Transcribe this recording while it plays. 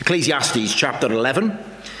Ecclesiastes chapter 11,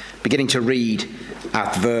 beginning to read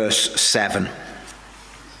at verse 7.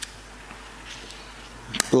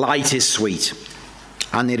 Light is sweet,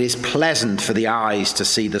 and it is pleasant for the eyes to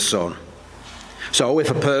see the sun. So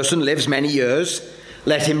if a person lives many years,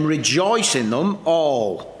 let him rejoice in them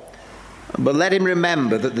all. But let him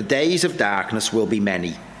remember that the days of darkness will be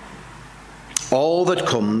many. All that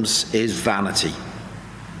comes is vanity.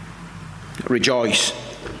 Rejoice,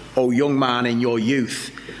 O young man, in your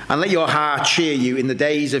youth, and let your heart cheer you in the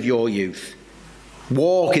days of your youth.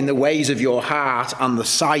 Walk in the ways of your heart and the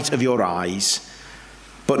sight of your eyes.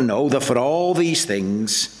 But know that for all these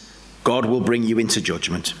things, God will bring you into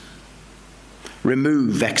judgment.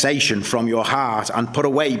 Remove vexation from your heart and put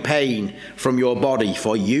away pain from your body,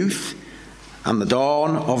 for youth and the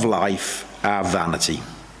dawn of life are vanity.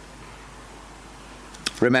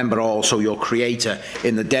 Remember also your Creator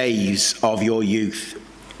in the days of your youth,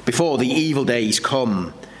 before the evil days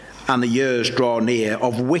come and the years draw near,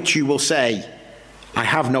 of which you will say, I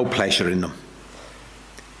have no pleasure in them.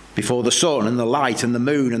 Before the sun and the light and the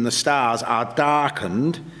moon and the stars are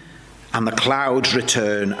darkened, and the clouds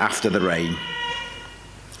return after the rain.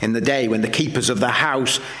 In the day when the keepers of the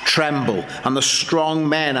house tremble, and the strong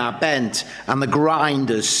men are bent, and the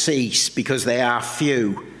grinders cease because they are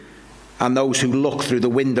few, and those who look through the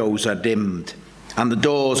windows are dimmed, and the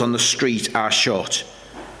doors on the street are shut.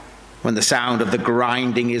 When the sound of the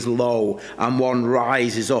grinding is low, and one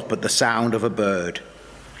rises up at the sound of a bird,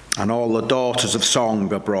 and all the daughters of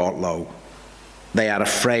song are brought low. They are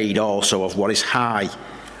afraid also of what is high,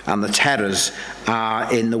 and the terrors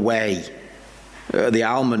are in the way. The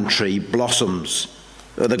almond tree blossoms,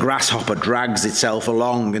 the grasshopper drags itself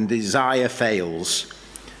along, and desire fails,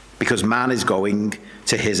 because man is going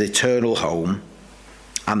to his eternal home,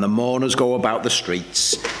 and the mourners go about the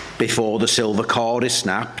streets before the silver cord is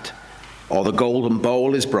snapped, or the golden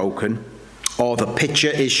bowl is broken, or the pitcher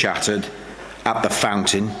is shattered at the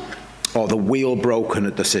fountain, or the wheel broken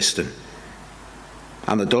at the cistern.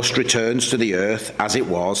 And the dust returns to the earth as it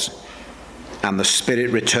was, and the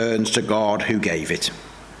spirit returns to God who gave it.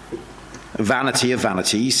 Vanity of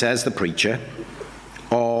vanities, says the preacher,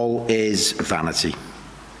 all is vanity.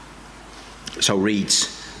 So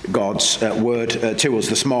reads God's word to us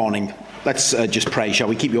this morning. Let's just pray, shall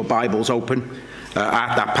we? Keep your Bibles open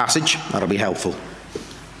at that passage. That'll be helpful.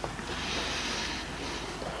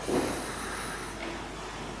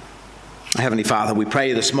 Heavenly Father, we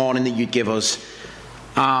pray this morning that you'd give us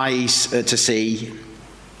eyes to see,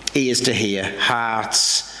 ears to hear,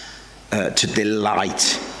 hearts to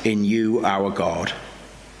delight in you, our God.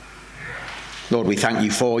 Lord, we thank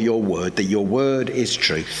you for your word, that your word is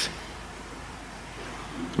truth.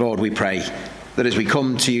 Lord, we pray that as we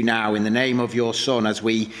come to you now in the name of your Son, as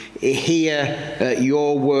we hear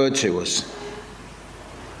your word to us,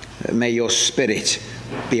 may your Spirit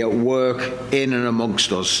be at work in and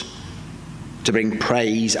amongst us to bring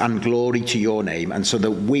praise and glory to your name, and so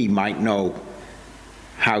that we might know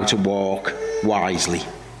how to walk wisely.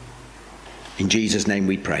 In Jesus' name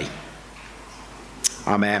we pray.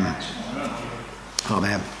 Amen.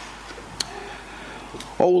 Amen.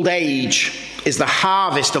 Old age is the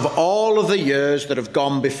harvest of all of the years that have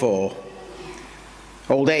gone before.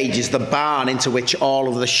 Old age is the barn into which all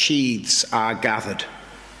of the sheaves are gathered,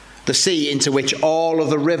 the sea into which all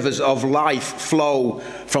of the rivers of life flow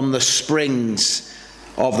from the springs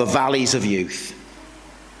of the valleys of youth.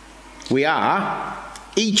 We are,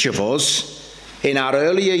 each of us, in our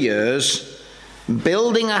earlier years,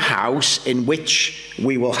 building a house in which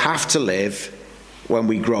we will have to live when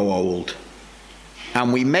we grow old.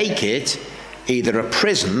 And we make it either a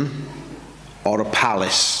prison or a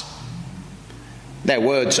palace. They're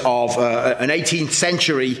words of an 18th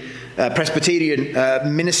century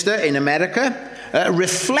Presbyterian minister in America,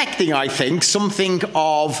 reflecting, I think, something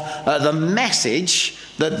of the message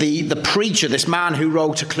that the preacher, this man who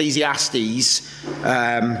wrote Ecclesiastes,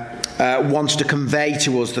 wants to convey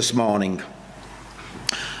to us this morning.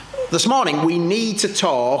 This morning we need to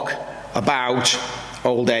talk about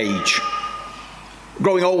old age.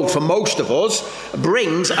 Growing old for most of us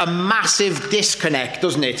brings a massive disconnect,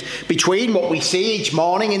 doesn't it, between what we see each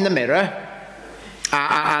morning in the mirror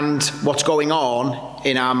and what's going on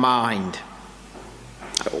in our mind.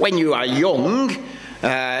 When you are young,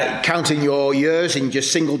 counting your years in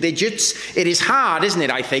just single digits, it is hard, isn't it,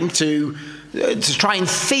 I think, to try and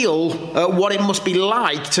feel what it must be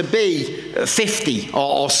like to be 50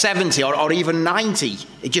 or 70 or even 90.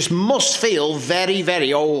 It just must feel very,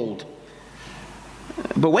 very old.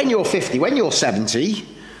 But when you're 50, when you're 70,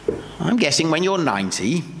 I'm guessing when you're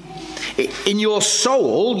 90, in your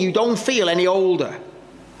soul, you don't feel any older.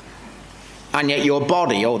 And yet your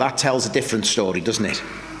body, that tells a different story, doesn't it?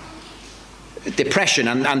 Depression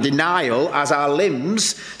and denial as our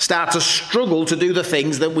limbs start to struggle to do the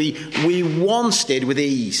things that we once did with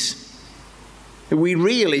ease. We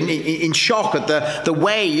really in shock at the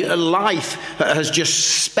way life has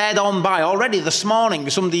just sped on by. Already this morning,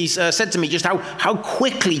 somebody said to me just how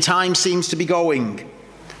quickly time seems to be going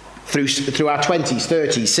through our 20s,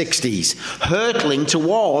 30s, 60s, hurtling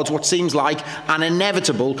towards what seems like an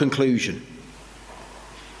inevitable conclusion.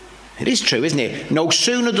 It is true, isn't it? No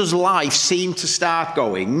sooner does life seem to start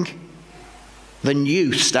going than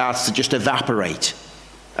youth starts to just evaporate.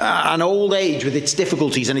 And old age, with its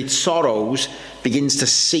difficulties and its sorrows, begins to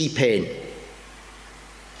seep in.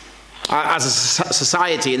 As a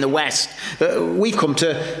society in the West, we've come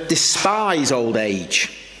to despise old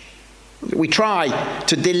age. We try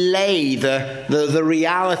to delay the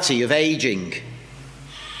reality of aging.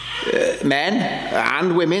 Men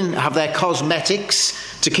and women have their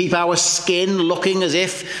cosmetics to keep our skin looking as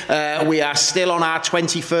if we are still on our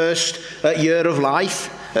 21st year of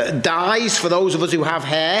life. Dyes for those of us who have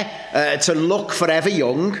hair to look forever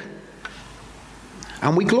young.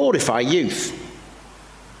 And we glorify youth.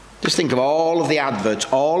 Just think of all of the adverts,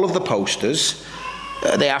 all of the posters.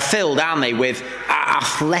 They are filled, aren't they, with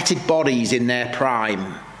athletic bodies in their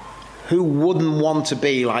prime. Who wouldn't want to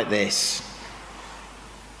be like this?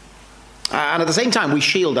 And at the same time, we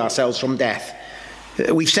shield ourselves from death.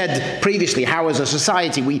 We've said previously how as a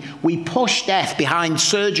society we push death behind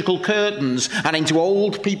surgical curtains and into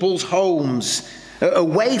old people's homes,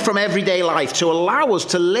 away from everyday life, to allow us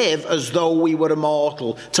to live as though we were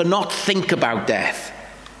immortal, to not think about death.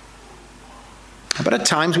 But at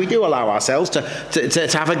times we do allow ourselves to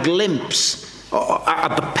have a glimpse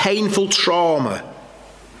at the painful trauma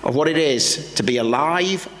of what it is to be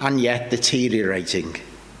alive and yet deteriorating.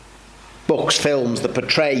 Books, films that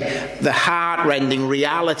portray the heart-rending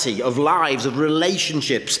reality of lives, of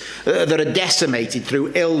relationships that are decimated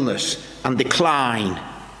through illness and decline,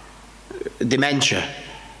 dementia,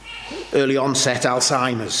 early onset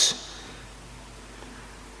Alzheimer's.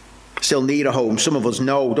 Still near home, some of us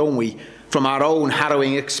know, don't we, from our own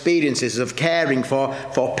harrowing experiences of caring for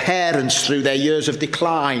parents through their years of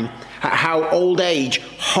decline, how old age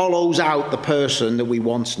hollows out the person that we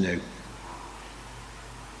once knew.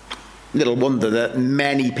 Little wonder that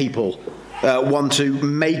many people want to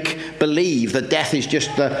make believe that death is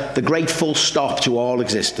just the great full stop to all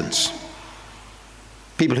existence.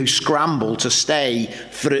 People who scramble to stay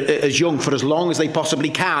as young for as long as they possibly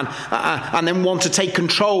can, and then want to take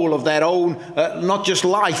control of their own, not just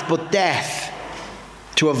life, but death,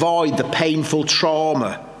 to avoid the painful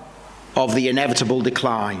trauma of the inevitable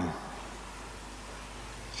decline.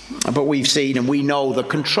 But we've seen and we know that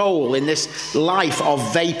control in this life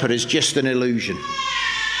of vapour is just an illusion.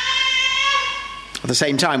 At the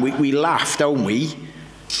same time, we laugh, don't we,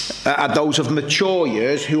 at those of mature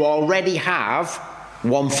years who already have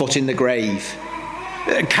one foot in the grave.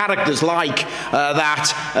 Characters like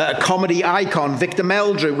that comedy icon Victor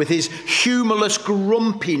Meldrew with his humorless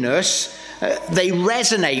grumpiness, they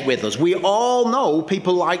resonate with us. We all know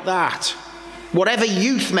people like that. Whatever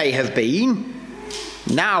youth may have been,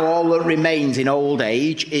 now all that remains in old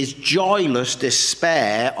age is joyless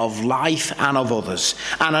despair of life and of others,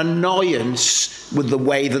 an annoyance with the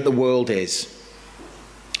way that the world is.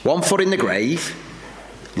 One foot in the grave,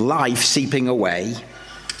 life seeping away,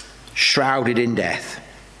 shrouded in death.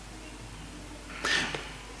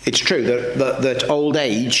 It's true that old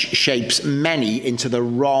age shapes many into the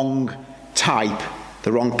wrong type,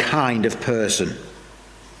 the wrong kind of person.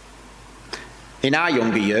 In our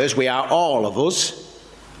younger years, we are all of us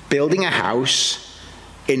building a house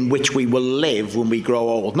in which we will live when we grow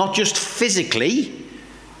old. Not just physically,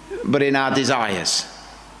 but in our desires,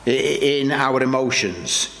 in our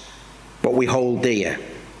emotions, what we hold dear.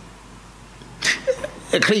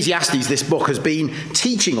 Ecclesiastes, this book, has been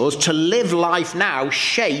teaching us to live life now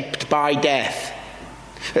shaped by death.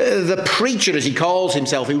 The preacher, as he calls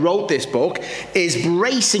himself, who wrote this book, is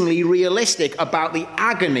bracingly realistic about the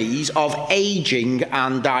agonies of aging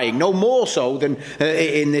and dying, no more so than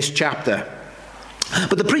in this chapter.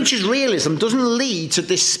 But the preacher's realism doesn't lead to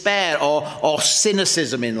despair or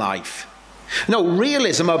cynicism in life. No,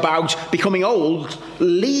 realism about becoming old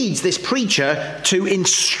leads this preacher to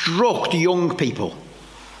instruct young people.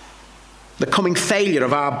 The coming failure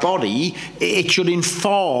of our body, it should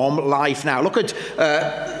inform life now. Look at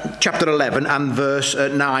chapter 11 and verse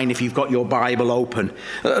 9 if you've got your Bible open.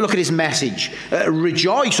 Look at his message.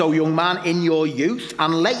 Rejoice, O young man, in your youth,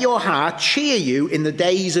 and let your heart cheer you in the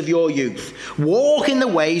days of your youth. Walk in the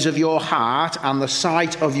ways of your heart and the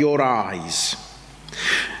sight of your eyes.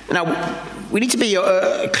 Now, we need to be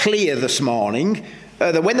clear this morning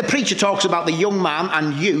that when the preacher talks about the young man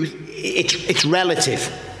and youth, it's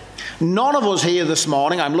relative. None of us here this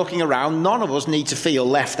morning, I'm looking around, none of us need to feel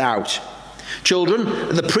left out.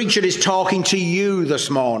 Children, the preacher is talking to you this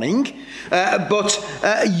morning, but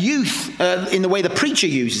youth, in the way the preacher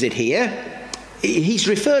uses it here, he's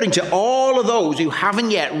referring to all of those who haven't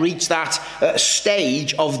yet reached that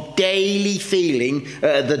stage of daily feeling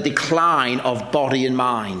the decline of body and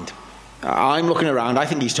mind. I'm looking around, I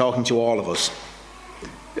think he's talking to all of us.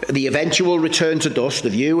 The eventual return to dust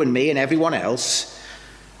of you and me and everyone else,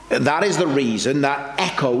 that is the reason that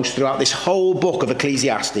echoes throughout this whole book of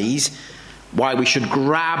Ecclesiastes, why we should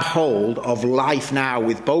grab hold of life now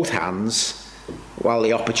with both hands while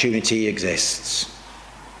the opportunity exists.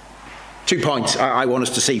 2 points I want us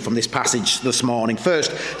to see from this passage this morning.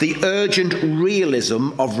 First, the urgent realism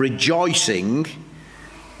of rejoicing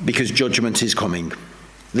because judgment is coming.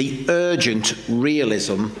 The urgent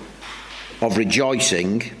realism of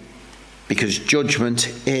rejoicing because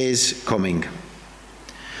judgment is coming.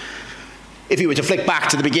 If you were to flick back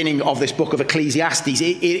to the beginning of this book of Ecclesiastes,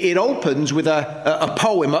 it opens with a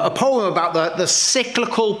poem about the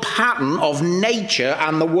cyclical pattern of nature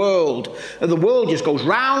and the world. The world just goes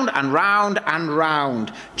round and round and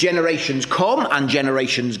round. Generations come and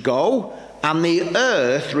generations go, and the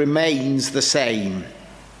earth remains the same.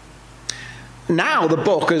 Now the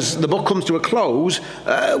book, as the book comes to a close,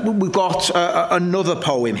 we've got another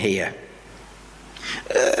poem here.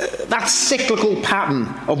 That cyclical pattern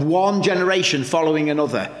of one generation following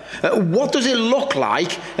another. What does it look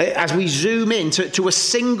like as we zoom in to a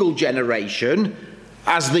single generation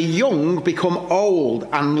as the young become old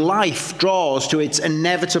and life draws to its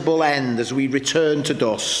inevitable end as we return to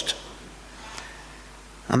dust?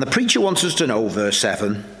 And the preacher wants us to know, verse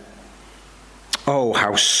 7, oh,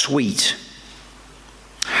 how sweet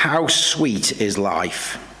is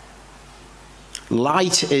life.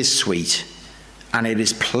 Light is sweet, and it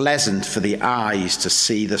is pleasant for the eyes to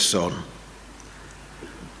see the sun.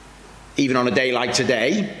 Even on a day like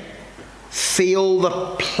today, feel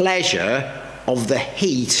the pleasure of the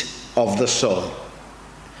heat of the sun.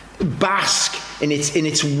 Bask in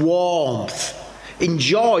its warmth.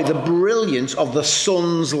 Enjoy the brilliance of the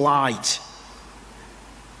sun's light.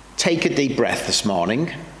 Take a deep breath this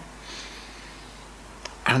morning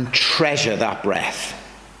and treasure that breath.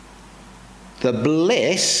 The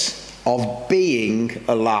bliss of being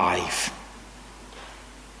alive.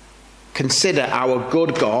 Consider our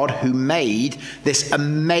good God who made this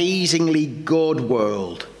amazingly good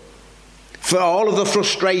world. For all of the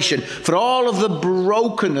frustration, for all of the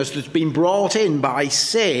brokenness that's been brought in by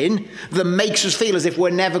sin that makes us feel as if we're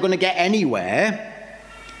never going to get anywhere.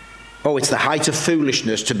 Oh, it's the height of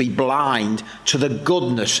foolishness to be blind to the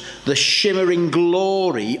goodness, the shimmering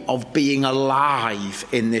glory of being alive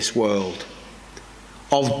in this world.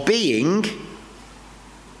 Of being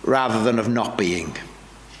rather than of not being.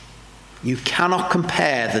 You cannot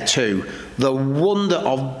compare the two. The wonder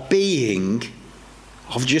of being,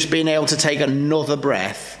 of just being able to take another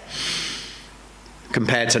breath,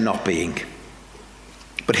 compared to not being.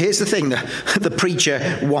 But here's the thing that the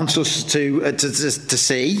preacher wants us to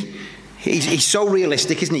see. He's so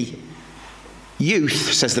realistic, isn't he?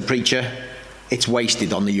 Youth, says the preacher, it's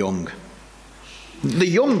wasted on the young. The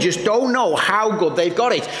young just don't know how good they've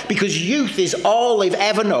got it because youth is all they've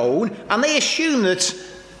ever known and they assume that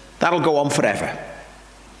that'll go on forever.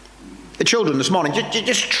 The children this morning,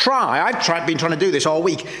 just try. I've been trying to do this all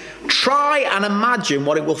week. Try and imagine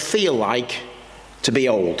what it will feel like to be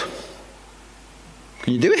old.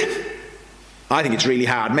 Can you do it? I think it's really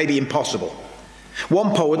hard, maybe impossible.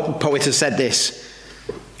 One poet has said this: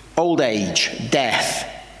 old age, death,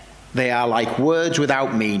 they are like words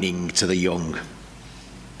without meaning to the young.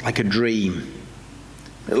 Like a dream.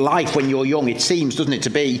 Life when you're young, it seems, doesn't it, to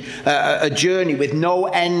be a journey with no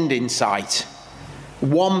end in sight.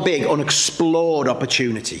 One big unexplored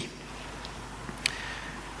opportunity.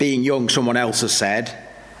 Being young, someone else has said,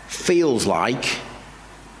 feels like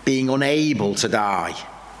being unable to die.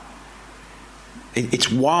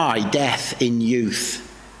 It's why death in youth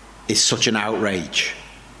is such an outrage.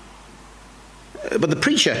 But the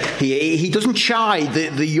preacher, he doesn't chide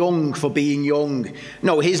the young for being young.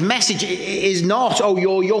 No, his message is not, oh,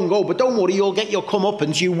 you're young, oh, but don't worry, you'll get your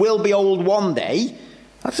comeuppance, you will be old one day.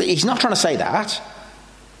 He's not trying to say that.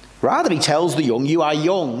 Rather, he tells the young, you are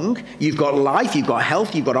young, you've got life, you've got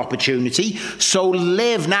health, you've got opportunity, so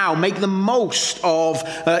live now, make the most of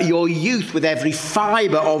your youth with every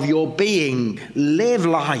fibre of your being. Live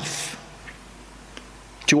life.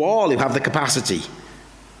 To all who have the capacity,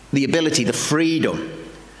 the ability, the freedom,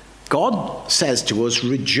 God says to us,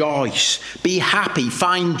 rejoice, be happy,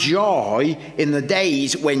 find joy in the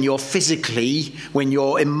days when you're physically, when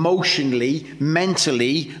you're emotionally,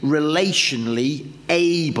 mentally, relationally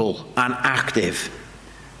able and active.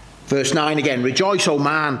 Verse 9 again, rejoice, O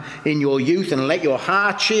man, in your youth, and let your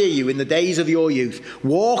heart cheer you in the days of your youth.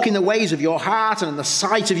 Walk in the ways of your heart and in the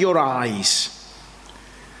sight of your eyes.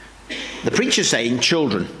 The preacher's saying,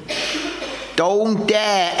 children, don't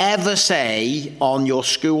dare ever say on your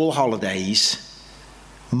school holidays,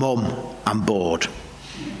 Mum, I'm bored.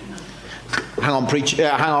 Hang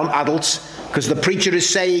on, adults, because the preacher is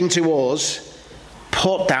saying to us,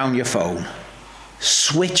 put down your phone,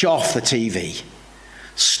 switch off the TV,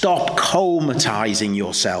 stop comatizing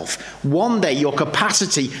yourself. One day your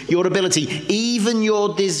capacity, your ability, even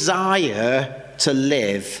your desire to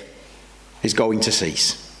live is going to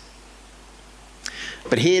cease.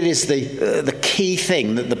 But here is the key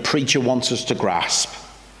thing that the preacher wants us to grasp.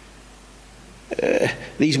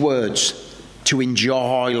 These words, to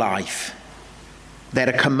enjoy life. They're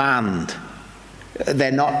a command.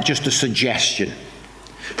 They're not just a suggestion.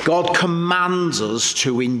 God commands us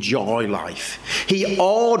to enjoy life. He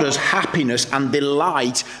orders happiness and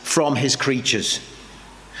delight from his creatures.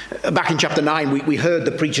 Back in chapter 9, we heard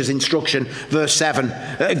the preacher's instruction, verse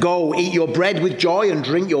 7. Go, eat your bread with joy and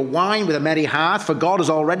drink your wine with a merry heart, for God has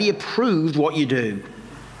already approved what you do.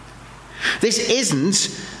 This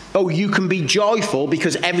isn't, you can be joyful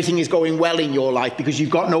because everything is going well in your life, because you've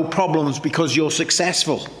got no problems, because you're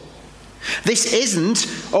successful. This isn't,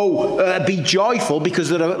 be joyful because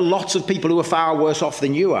there are lots of people who are far worse off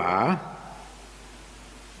than you are.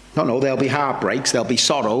 No, there'll be heartbreaks, there'll be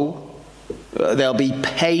sorrow, there'll be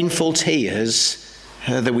painful tears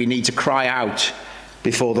that we need to cry out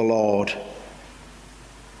before the Lord.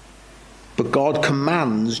 But God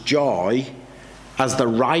commands joy as the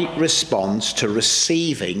right response to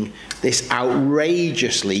receiving this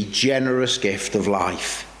outrageously generous gift of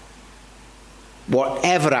life.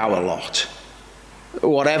 Whatever our lot,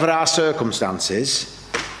 whatever our circumstances,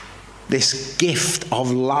 this gift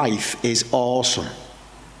of life is awesome.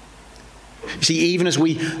 You see, even as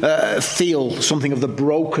we feel something of the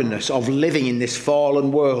brokenness of living in this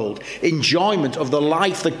fallen world, enjoyment of the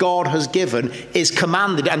life that God has given is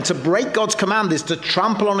commanded. And to break God's command is to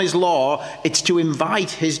trample on his law. It's to invite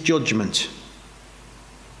his judgment.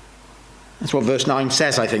 That's what verse 9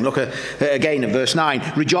 says, I think. Look again at verse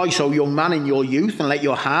 9. Rejoice, O young man, in your youth, and let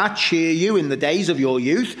your heart cheer you in the days of your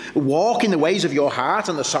youth. Walk in the ways of your heart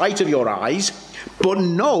and the sight of your eyes. But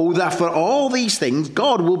know that for all these things,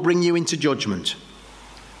 God will bring you into judgment.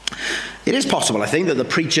 It is possible, I think, that the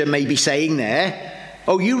preacher may be saying there,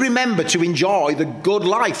 you remember to enjoy the good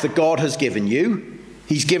life that God has given you.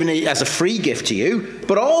 He's given it as a free gift to you.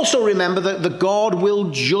 But also remember that God will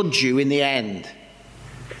judge you in the end.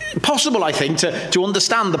 Possible, I think, to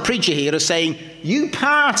understand the preacher here as saying, you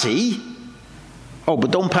party,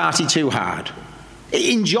 but don't party too hard.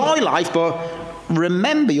 Enjoy life, but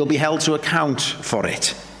remember you'll be held to account for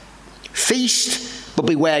it. Feast, but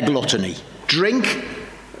beware gluttony. Drink,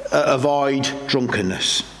 avoid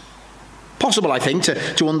drunkenness. Possible, I think,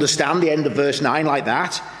 to understand the end of verse 9 like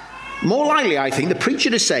that. More likely, I think, the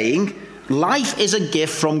preacher is saying, life is a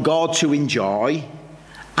gift from God to enjoy,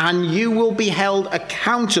 and you will be held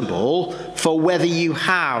accountable for whether you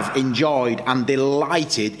have enjoyed and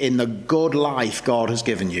delighted in the good life God has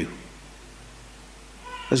given you.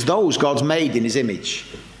 As those God's made in his image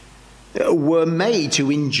were made to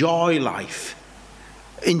enjoy life,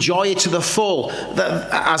 enjoy it to the full,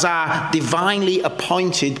 as our divinely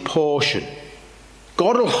appointed portion.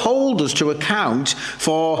 God will hold us to account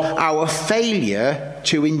for our failure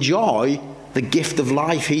to enjoy the gift of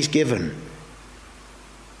life he's given.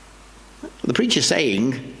 The preacher's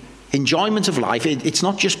saying, enjoyment of life, it's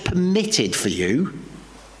not just permitted for you,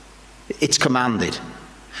 it's commanded.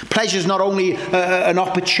 Pleasure is not only an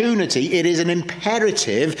opportunity, it is an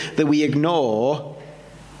imperative that we ignore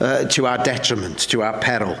to our detriment, to our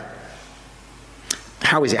peril.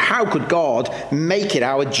 How is it? How could God make it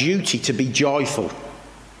our duty to be joyful?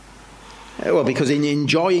 Well, because in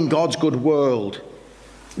enjoying God's good world,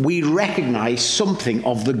 we recognize something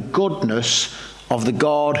of the goodness of the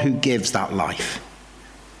God who gives that life.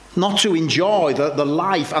 Not to enjoy the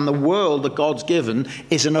life and the world that God's given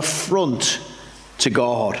is an affront to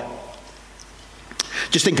God.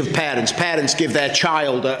 Just think of parents. Parents give their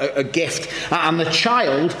child a gift, and the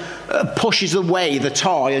child pushes away the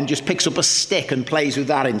toy and just picks up a stick and plays with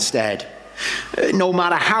that instead. No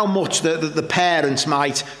matter how much the parents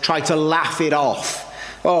might try to laugh it off.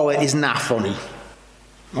 Isn't that funny?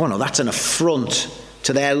 No, that's an affront to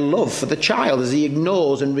to their love for the child as he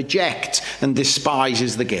ignores and rejects and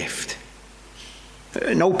despises the gift.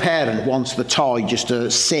 No parent wants the toy just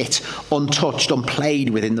to sit untouched, unplayed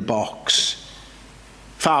with in the box.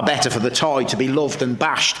 Far better for the toy to be loved and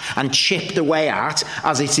bashed and chipped away at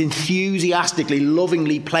as it's enthusiastically,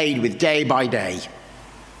 lovingly played with day by day.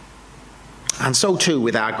 And so too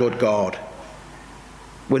with our good God.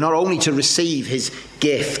 We're not only to receive his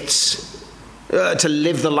gifts, to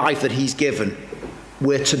live the life that he's given,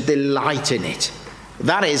 we're to delight in it.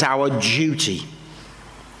 That is our duty.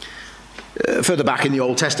 Further back in the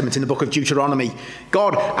Old Testament, in the book of Deuteronomy,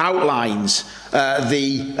 God outlines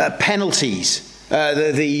the penalties,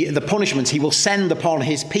 the punishments he will send upon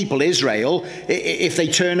his people Israel if they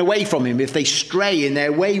turn away from him, if they stray in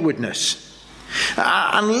their waywardness.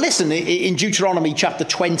 And listen, in Deuteronomy chapter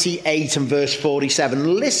 28 and verse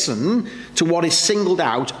 47, listen to what is singled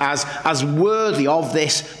out as worthy of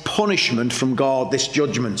this punishment from God, this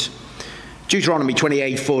judgment. Deuteronomy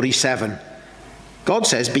 28:47. God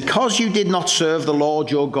says, because you did not serve the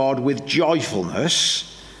Lord your God with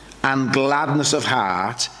joyfulness and gladness of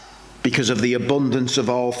heart because of the abundance of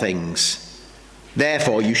all things,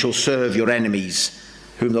 therefore you shall serve your enemies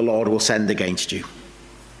whom the Lord will send against you.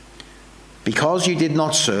 Because you did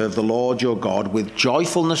not serve the Lord your God with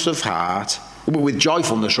joyfulness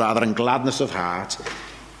and gladness of heart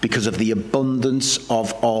because of the abundance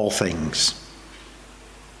of all things.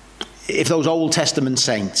 If those Old Testament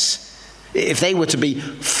saints, if they were to be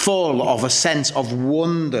full of a sense of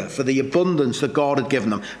wonder for the abundance that God had given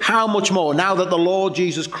them, how much more now that the Lord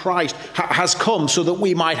Jesus Christ has come so that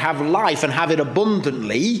we might have life and have it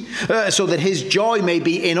abundantly, so that his joy may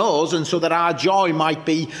be in us and so that our joy might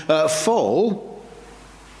be full,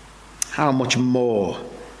 how much more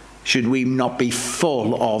should we not be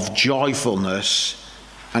full of joyfulness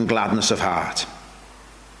and gladness of heart?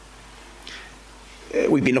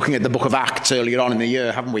 We've been looking at the book of Acts earlier on in the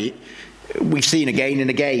year, haven't we? We've seen again and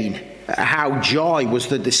again how joy was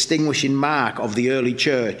the distinguishing mark of the early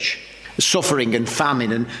church. Suffering and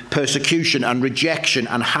famine and persecution and rejection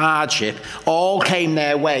and hardship all came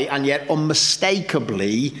their way, and yet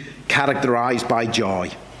unmistakably characterized by joy.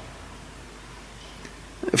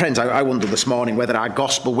 Friends, I wonder this morning whether our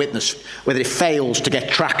gospel witness, whether it fails to get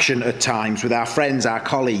traction at times with our friends, our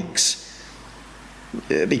colleagues,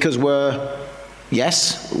 because we're,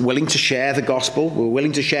 yes, willing to share the gospel, we're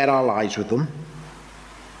willing to share our lives with them,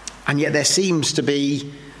 and yet there seems to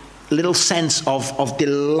be a little sense of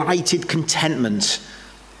delighted contentment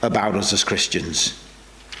about us as Christians.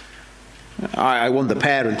 I wonder,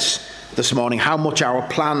 parents, this morning, how much our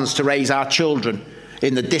plans to raise our children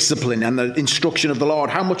in the discipline and the instruction of the Lord,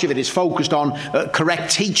 how much of it is focused on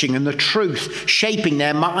correct teaching and the truth, shaping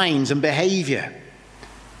their minds and behaviour.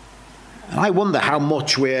 And I wonder how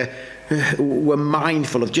much we're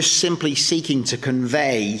mindful of just simply seeking to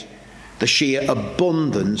convey the sheer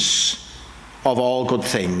abundance of all good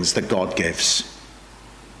things that God gives.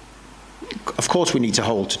 Of course we need to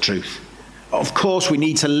hold to truth. Of course we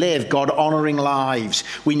need to live God-honouring lives.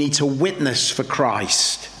 We need to witness for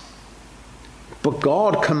Christ. But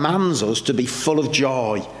God commands us to be full of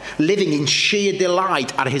joy, living in sheer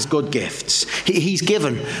delight at his good gifts. He's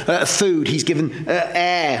given food, he's given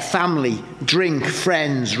air, family, drink,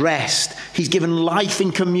 friends, rest. He's given life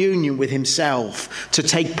in communion with himself, to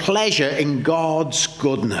take pleasure in God's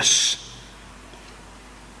goodness.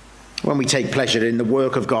 When we take pleasure in the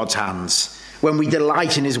work of God's hands, when we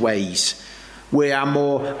delight in his ways, we are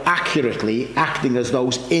more accurately acting as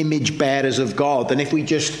those image bearers of God than if we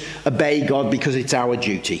just obey God because it's our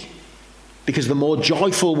duty. Because the more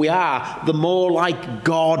joyful we are, the more like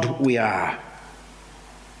God we are.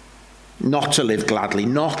 Not to live gladly,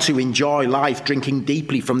 not to enjoy life, drinking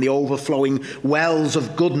deeply from the overflowing wells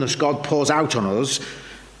of goodness God pours out on us,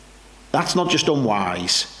 that's not just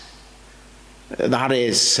unwise. That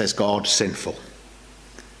is, says God, sinful.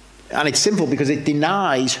 And it's sinful because it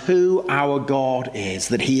denies who our God is,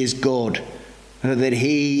 that he is good, that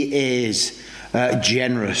he is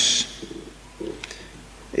generous.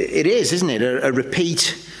 It is, isn't it, a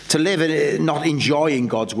repeat to live not enjoying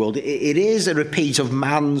God's world. It is a repeat of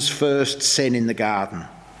man's first sin in the garden.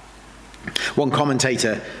 One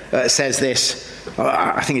commentator says this,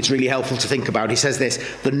 I think it's really helpful to think about. He says this: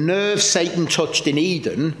 the nerve Satan touched in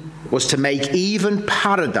Eden was to make even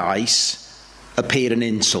paradise appear an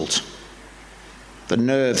insult. The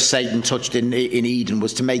nerve Satan touched in Eden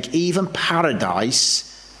was to make even paradise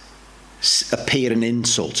appear an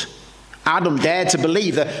insult. Adam dared to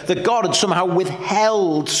believe that God had somehow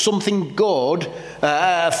withheld something good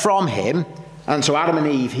from him, and so Adam and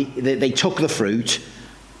Eve, they took the fruit,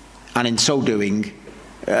 and in so doing,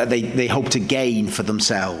 they hope to gain for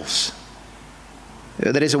themselves.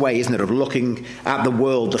 There is a way, isn't there, of looking at the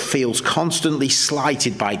world that feels constantly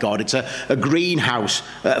slighted by God. It's a greenhouse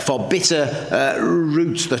for bitter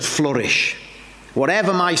roots that flourish.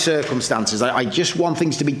 Whatever my circumstances, I just want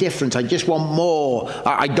things to be different. I just want more.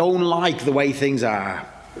 I don't like the way things are.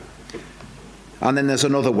 And then there's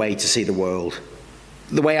another way to see the world.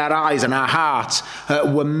 The way our eyes and our hearts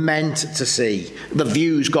were meant to see. That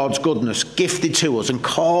views God's goodness gifted to us and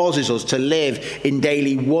causes us to live in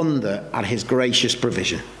daily wonder at his gracious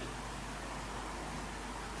provision.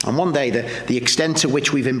 And one day, the extent to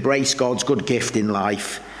which we've embraced God's good gift in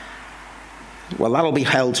life, well, that'll be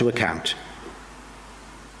held to account.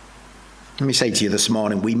 Let me say to you this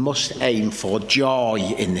morning, we must aim for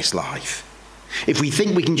joy in this life. If we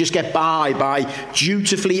think we can just get by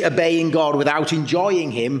dutifully obeying God without enjoying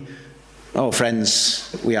him, oh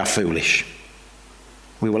friends, we are foolish.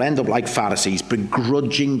 We will end up like Pharisees,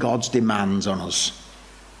 begrudging God's demands on us.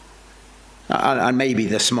 And maybe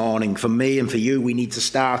this morning, for me and for you, we need to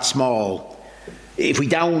start small. If we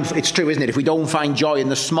don't, it's true, isn't it? If we don't find joy in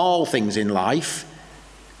the small things in life,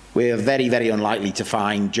 we're very, very unlikely to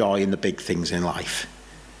find joy in the big things in life.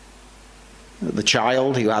 The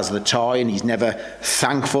child who has the toy and he's never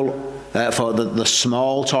thankful for the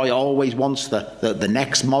small toy, always wants the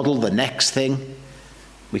next model, the next thing.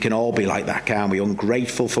 We can all be like that, can't we?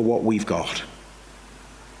 Ungrateful for what we've got.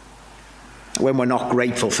 When we're not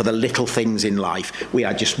grateful for the little things in life, we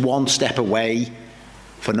are just one step away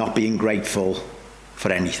for not being grateful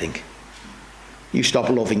for anything. You stop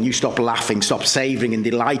loving, you stop laughing, stop savouring and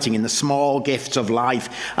delighting in the small gifts of life,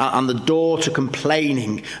 and the door to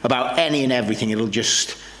complaining about any and everything, it'll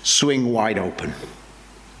just swing wide open.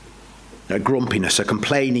 A grumpiness, a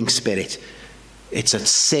complaining spirit, it's a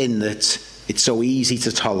sin that it's so easy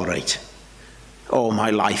to tolerate. Oh, my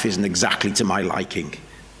life isn't exactly to my liking,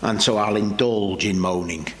 and so I'll indulge in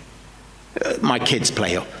moaning. My kids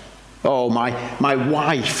play up. Oh, my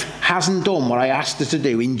wife hasn't done what I asked her to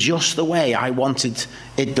do in just the way I wanted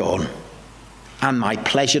it done. And my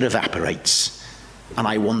pleasure evaporates. And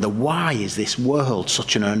I wonder, why is this world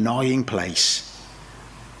such an annoying place?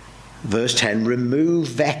 Verse 10, remove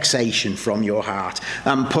vexation from your heart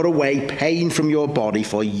and put away pain from your body,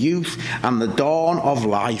 for youth and the dawn of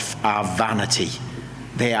life are vanity.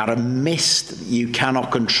 They are a mist you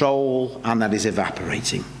cannot control and that is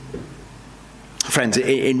evaporating. Friends,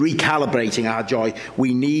 in recalibrating our joy,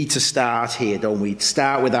 we need to start here, don't we?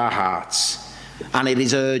 Start with our hearts. And it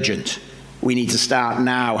is urgent. We need to start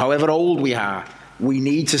now. However old we are, we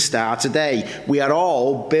need to start today. We are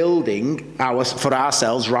all building for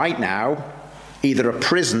ourselves right now either a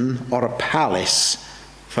prison or a palace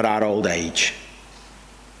for our old age.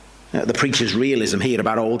 The preacher's realism here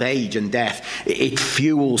about old age and death, it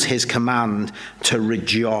fuels his command to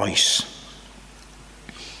rejoice.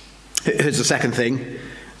 Here's the second thing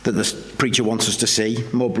that the preacher wants us to see,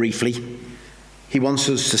 more briefly. He wants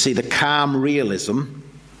us to see the calm realism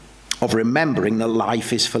of remembering that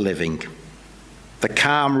life is for living. The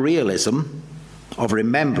calm realism of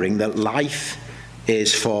remembering that life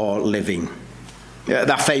is for living.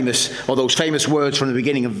 Those famous words from the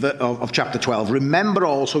beginning of chapter 12. Remember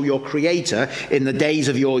also your Creator in the days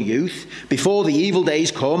of your youth, before the evil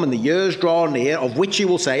days come and the years draw near, of which you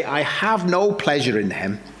will say, I have no pleasure in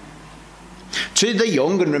them. To the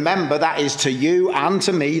young, and remember that is to you and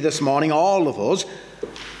to me this morning, all of us,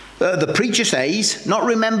 the preacher says, not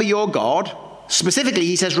remember your God. Specifically,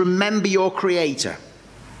 he says, remember your Creator.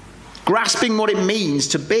 Grasping what it means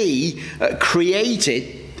to be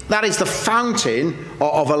created, that is the fountain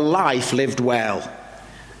of a life lived well.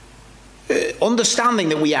 Understanding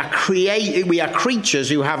that we are creatures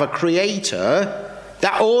who have a Creator,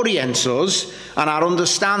 that orients us and our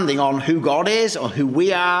understanding on who God is, on who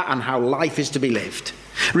we are, and how life is to be lived.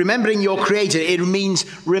 Remembering your Creator, it means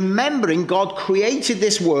remembering God created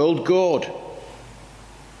this world good.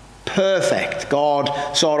 Perfect.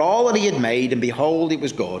 God saw all that he had made, and behold, it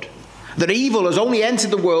was good. That evil has only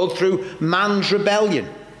entered the world through man's rebellion.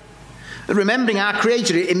 Remembering our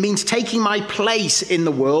Creator, it means taking my place in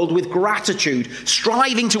the world with gratitude,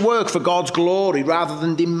 striving to work for God's glory rather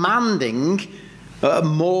than demanding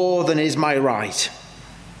more than is my right.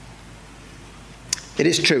 It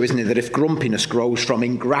is true, isn't it, that if grumpiness grows from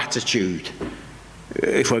ingratitude,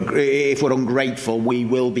 if we're ungrateful, we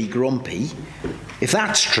will be grumpy. If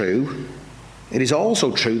that's true, it is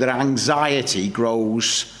also true that anxiety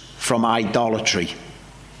grows from idolatry.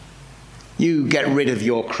 You get rid of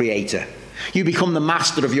your Creator. You become the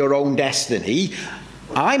master of your own destiny.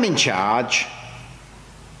 I'm in charge,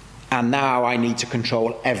 and now I need to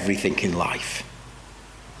control everything in life.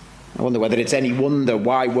 I wonder whether it's any wonder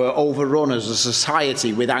why we're overrun as a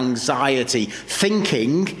society with anxiety,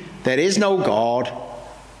 thinking there is no God,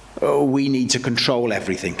 we need to control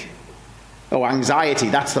everything. Oh, anxiety,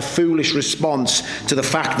 that's the foolish response to the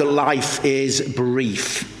fact that life is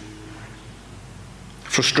brief.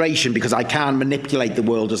 Frustration because I can't manipulate the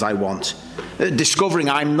world as I want. Discovering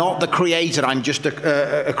I'm not the creator, I'm just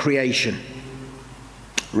a creation.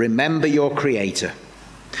 Remember your creator.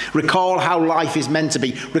 Recall how life is meant to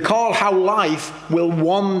be. Recall how life will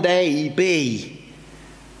one day be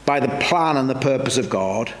by the plan and the purpose of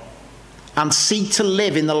God. And seek to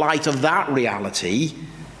live in the light of that reality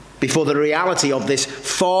before the reality of this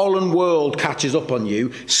fallen world catches up on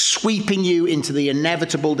you, sweeping you into the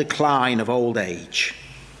inevitable decline of old age.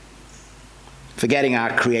 Forgetting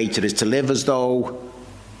our Creator is to live as though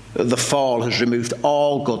the fall has removed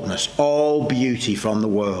all goodness, all beauty from the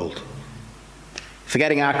world.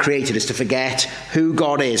 Forgetting our Creator is to forget who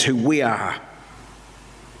God is, who we are,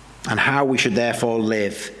 and how we should therefore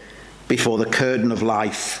live before the curtain of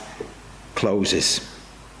life closes.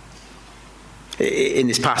 In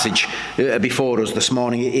this passage before us this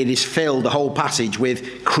morning, it is filled, the whole passage,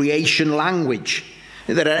 with creation language.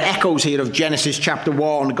 There are echoes here of Genesis chapter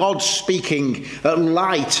 1, God speaking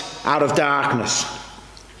light out of darkness.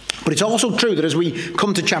 But it's also true that as we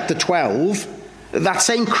come to chapter 12, that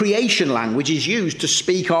same creation language is used to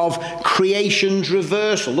speak of creation's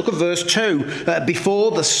reversal. Look at verse 2.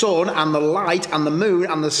 Before the sun and the light and the moon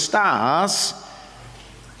and the stars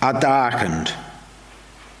are darkened.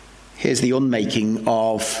 Here's the unmaking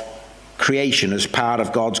of creation as part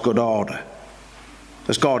of God's good order.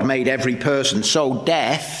 As God made every person, so in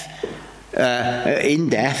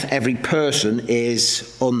death, every person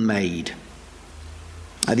is unmade.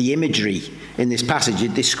 The imagery in this passage,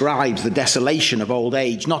 it describes the desolation of old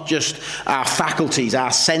age, not just our faculties,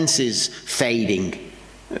 our senses fading.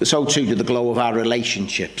 So too do the glow of our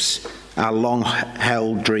relationships, our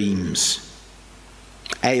long-held dreams.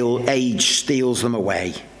 Age steals them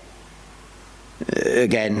away.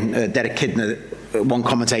 Again, Derek Kidner, one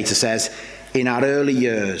commentator, says, in our early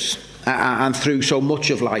years and through so much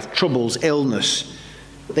of life, troubles, illness,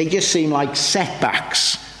 they just seem like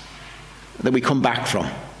setbacks that we come back from.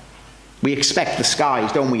 We expect the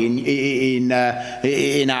skies, don't we, in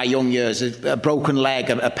our young years, a broken leg,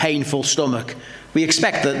 a painful stomach. We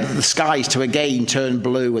expect the skies to again turn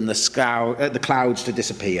blue and the clouds to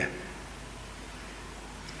disappear.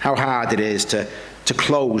 How hard it is to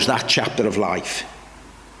close that chapter of life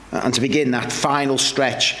and to begin that final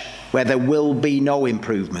stretch where there will be no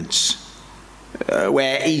improvements,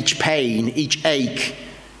 where each pain, each ache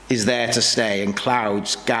is there to stay and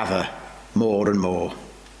clouds gather more and more.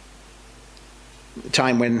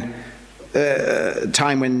 Time when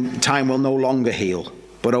time will no longer heal,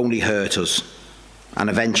 but only hurt us, and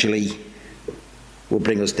eventually will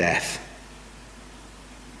bring us death.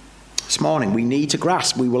 This morning we need to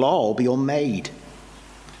grasp we will all be unmade.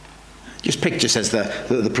 Just picture, says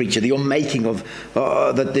the preacher, the unmaking of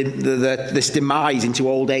that this demise into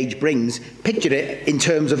old age brings. Picture it in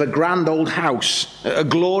terms of a grand old house, a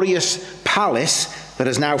glorious palace that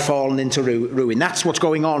has now fallen into ruin. That's what's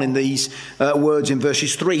going on in these words in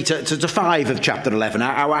verses 3 to 5 of chapter 11.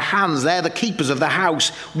 Our hands, they're the keepers of the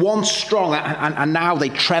house, once strong, and now they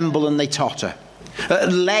tremble and they totter.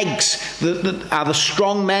 Legs that are the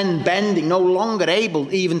strong men bending, no longer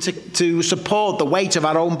able even to support the weight of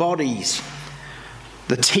our own bodies.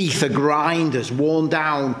 The teeth are grinders, worn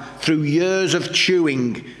down through years of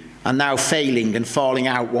chewing and now failing and falling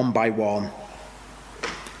out one by one.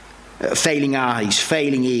 Failing eyes,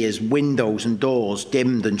 failing ears, windows and doors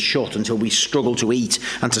dimmed and shut until we struggle to eat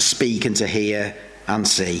and to speak and to hear and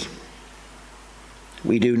see.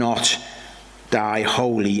 We do not die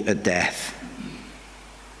wholly at death.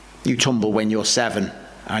 You tumble when you're 7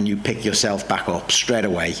 and you pick yourself back up straight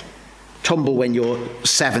away. Tumble when you're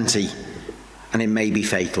 70 and it may be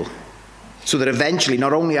fatal. So that eventually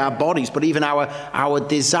not only our bodies but even our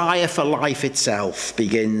desire for life itself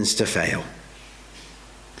begins to fail.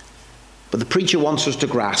 But the preacher wants us to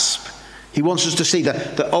grasp. He wants us to see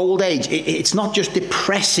that old age, it's not just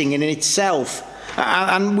depressing in itself.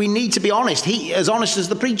 And we need to be honest. As honest as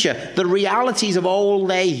the preacher. The realities of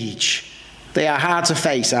old age, they are hard to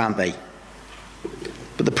face, aren't they?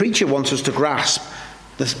 But the preacher wants us to grasp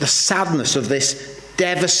the sadness of this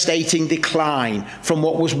devastating decline from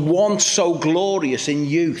what was once so glorious in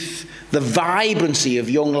youth, the vibrancy of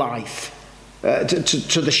young life,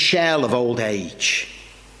 to the shell of old age.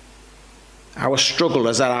 Our struggle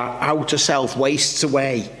as our outer self wastes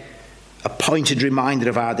away, a pointed reminder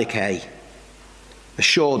of our decay,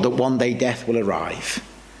 assured that one day death will arrive.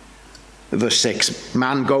 Verse 6,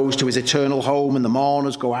 man goes to his eternal home and the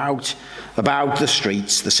mourners go out about the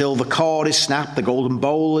streets. The silver cord is snapped, the golden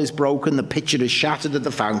bowl is broken, the pitcher is shattered at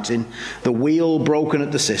the fountain, the wheel broken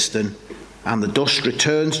at the cistern, and the dust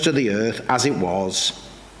returns to the earth as it was,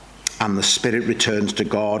 and the spirit returns to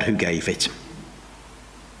God who gave it.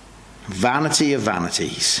 Vanity of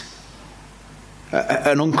vanities,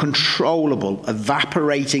 an uncontrollable,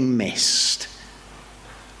 evaporating mist.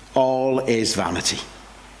 All is vanity.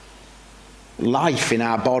 Life in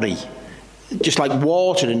our body, just like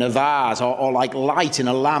water in a vase or like light in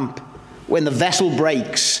a lamp, when the vessel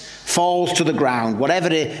breaks, falls to the ground, whatever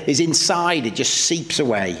is inside it just seeps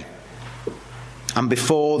away. And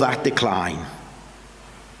before that decline,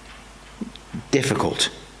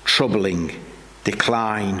 difficult, troubling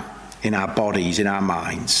decline in our bodies, in our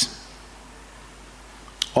minds.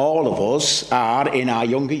 All of us are, in our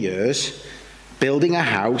younger years, building a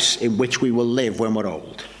house in which we will live when we're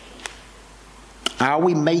old. Are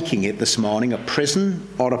we making it this morning a prison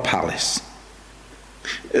or a palace?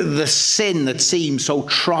 The sin that seems so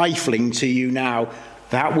trifling to you now,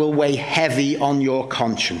 that will weigh heavy on your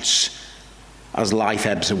conscience as life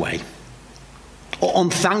ebbs away.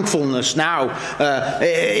 Unthankfulness now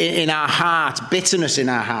in our heart, bitterness in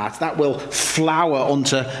our heart, that will flower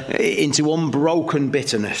into unbroken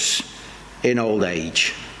bitterness in old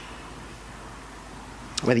age.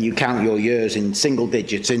 Whether you count your years in single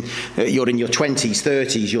digits, you're in your 20s,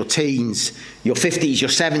 30s, your teens, your 50s,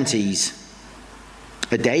 your 70s,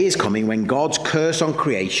 a day is coming when God's curse on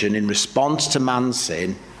creation in response to man's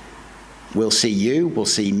sin will see you, will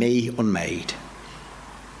see me unmade.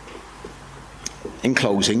 In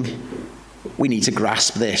closing, we need to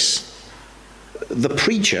grasp this. The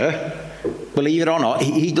preacher, believe it or not,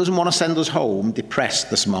 he doesn't want to send us home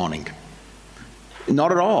depressed this morning.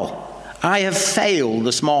 Not at all. I have failed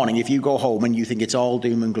this morning if you go home and you think it's all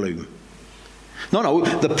doom and gloom. No,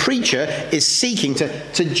 the preacher is seeking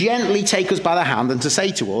to gently take us by the hand and to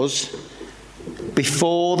say to us,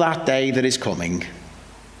 before that day that is coming,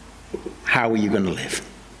 how are you going to live?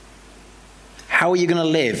 How are you going to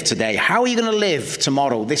live today? How are you going to live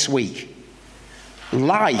tomorrow, this week?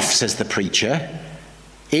 Life, says the preacher,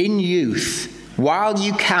 in youth, while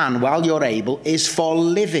you can, while you're able, is for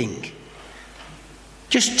living.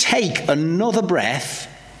 Just take another breath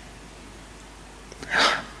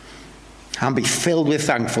and be filled with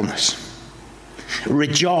thankfulness.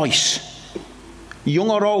 Rejoice, young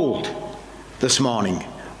or old, this morning.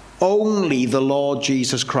 Only the Lord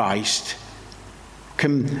Jesus Christ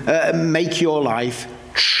can make your life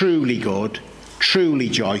truly good, truly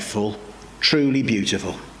joyful, truly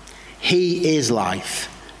beautiful. He is life.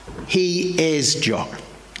 He is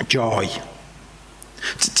joy.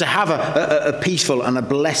 To have a peaceful and a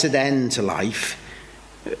blessed end to life,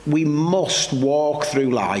 we must walk through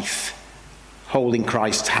life holding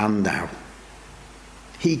Christ's hand out.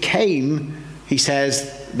 He came, he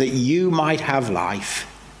says, that you might have life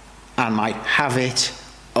and might have it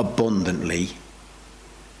abundantly.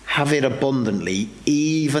 Have it abundantly,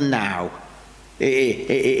 even now,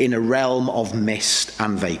 in a realm of mist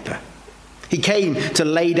and vapour. He came to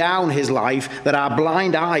lay down his life that our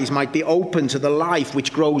blind eyes might be open to the life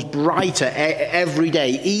which grows brighter every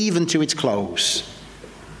day, even to its close.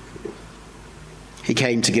 He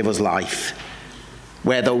came to give us life,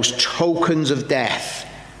 where those tokens of death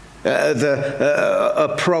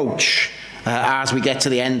approach as we get to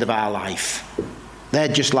the end of our life. They're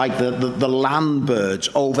just like the land birds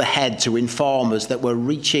overhead to inform us that we're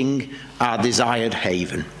reaching our desired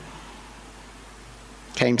haven.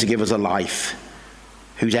 Came to give us a life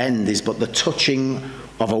whose end is but the touching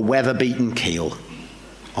of a weather-beaten keel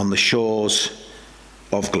on the shores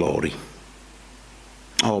of glory.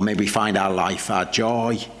 Oh, may we find our life, our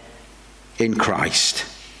joy in Christ,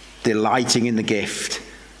 delighting in the gift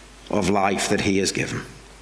of life that he has given.